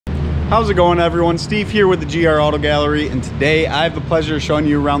How's it going, everyone? Steve here with the GR Auto Gallery, and today I have the pleasure of showing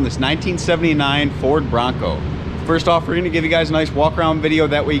you around this 1979 Ford Bronco. First off, we're going to give you guys a nice walk around video,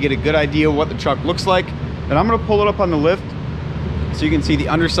 that way you get a good idea of what the truck looks like. Then I'm going to pull it up on the lift so you can see the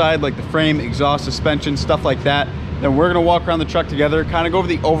underside, like the frame, exhaust, suspension, stuff like that. Then we're going to walk around the truck together, kind of go over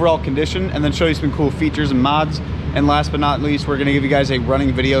the overall condition, and then show you some cool features and mods. And last but not least, we're going to give you guys a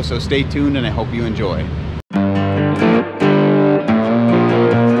running video, so stay tuned and I hope you enjoy.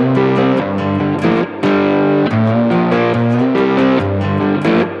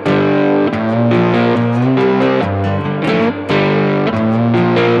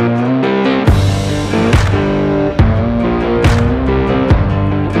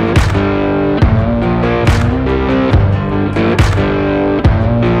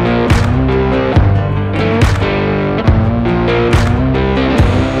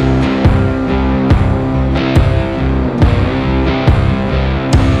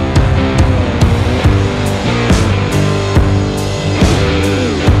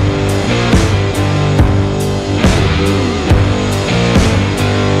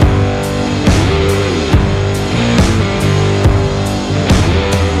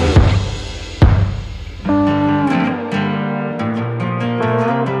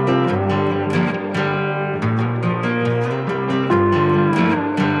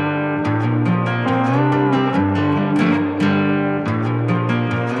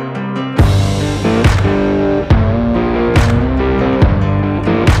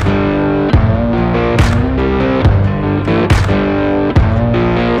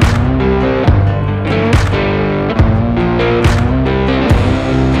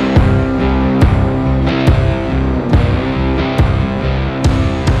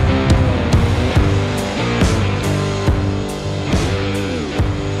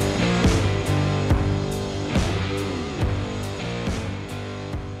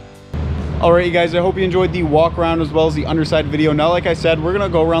 Alright, you guys, I hope you enjoyed the walk around as well as the underside video. Now, like I said, we're going to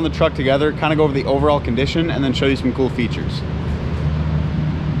go around the truck together, kind of go over the overall condition, and then show you some cool features.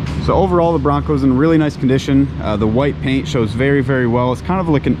 So overall, the Bronco's in really nice condition. The white paint shows very, very well. It's kind of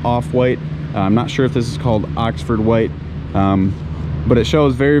like an off-white. I'm not sure if this is called Oxford white, but it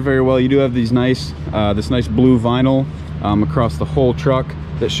shows very, very well. You do have these nice, this nice blue vinyl across the whole truck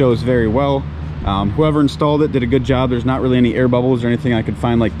that shows very well. Whoever installed it did a good job. There's not really any air bubbles or anything I could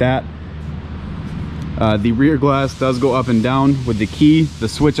find like that. The rear glass does go up and down with the key. The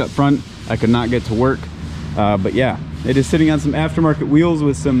switch up front I could not get to work, but yeah, it is sitting on some aftermarket wheels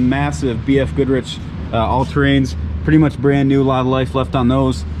with some massive BF Goodrich all-terrains, pretty much brand new. A lot of life left on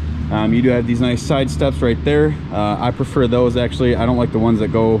those. You do have these nice side steps right there. I prefer those, actually. I don't like the ones that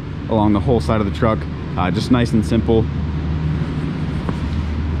go along the whole side of the truck. Just nice and simple.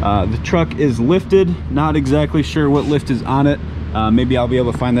 The truck is lifted. Not exactly sure what lift is on it. Maybe I'll be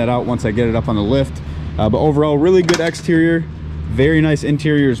able to find that out once I get it up on the lift. But overall, really good exterior, very nice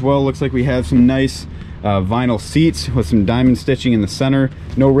interior as well. Looks like we have some nice vinyl seats with some diamond stitching in the center,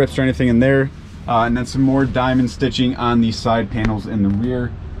 no rips or anything in there, and then some more diamond stitching on the side panels in the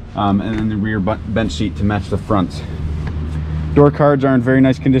rear, and then the rear bench seat to match the front. Door cards are in very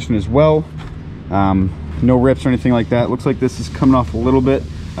nice condition as well. No rips or anything like that. Looks like this is coming off a little bit,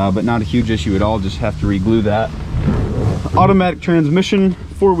 but not a huge issue at all. Just have to re-glue that. Automatic transmission,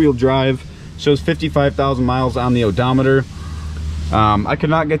 four-wheel drive. Shows 55,000 miles on the odometer. I could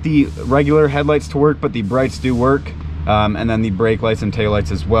not get the regular headlights to work, but the brights do work. And then the brake lights and tail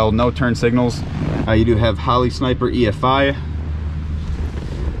lights as well. No turn signals. You do have Holley Sniper EFI.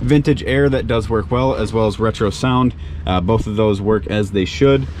 Vintage air, that does work well as retro sound. Both of those work as they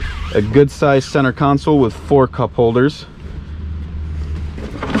should. A good sized center console with 4 cup holders.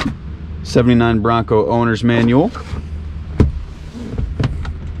 79 Bronco owner's manual.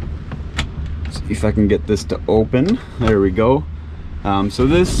 If I can get this to open, there we go. So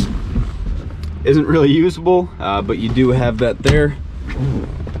this isn't really usable, but you do have that there.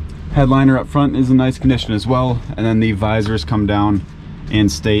 Headliner up front is in nice condition as well, and then the visors come down and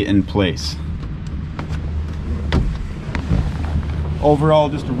stay in place. Overall,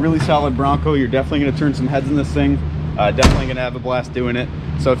 just a really solid Bronco. You're definitely going to turn some heads in this thing. Definitely going to have a blast doing it.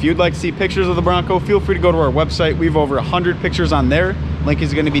 So if you'd like to see pictures of the Bronco, feel free to go to our website. We have over 100 pictures on there. Link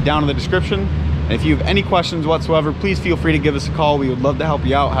is going to be down in the description. And if you have any questions whatsoever, please feel free to give us a call. We would love to help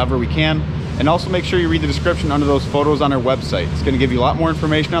you out however we can. And also make sure you read the description under those photos on our website. It's going to give you a lot more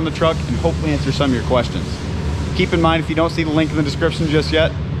information on the truck and hopefully answer some of your questions. Keep in mind, if you don't see the link in the description just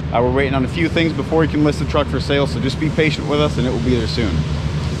yet, we're waiting on a few things before we can list the truck for sale, so just be patient with us and it will be there soon.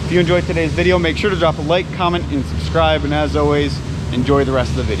 If you enjoyed today's video, make sure to drop a like, comment, and subscribe. And as always, enjoy the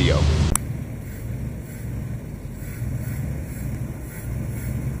rest of the video.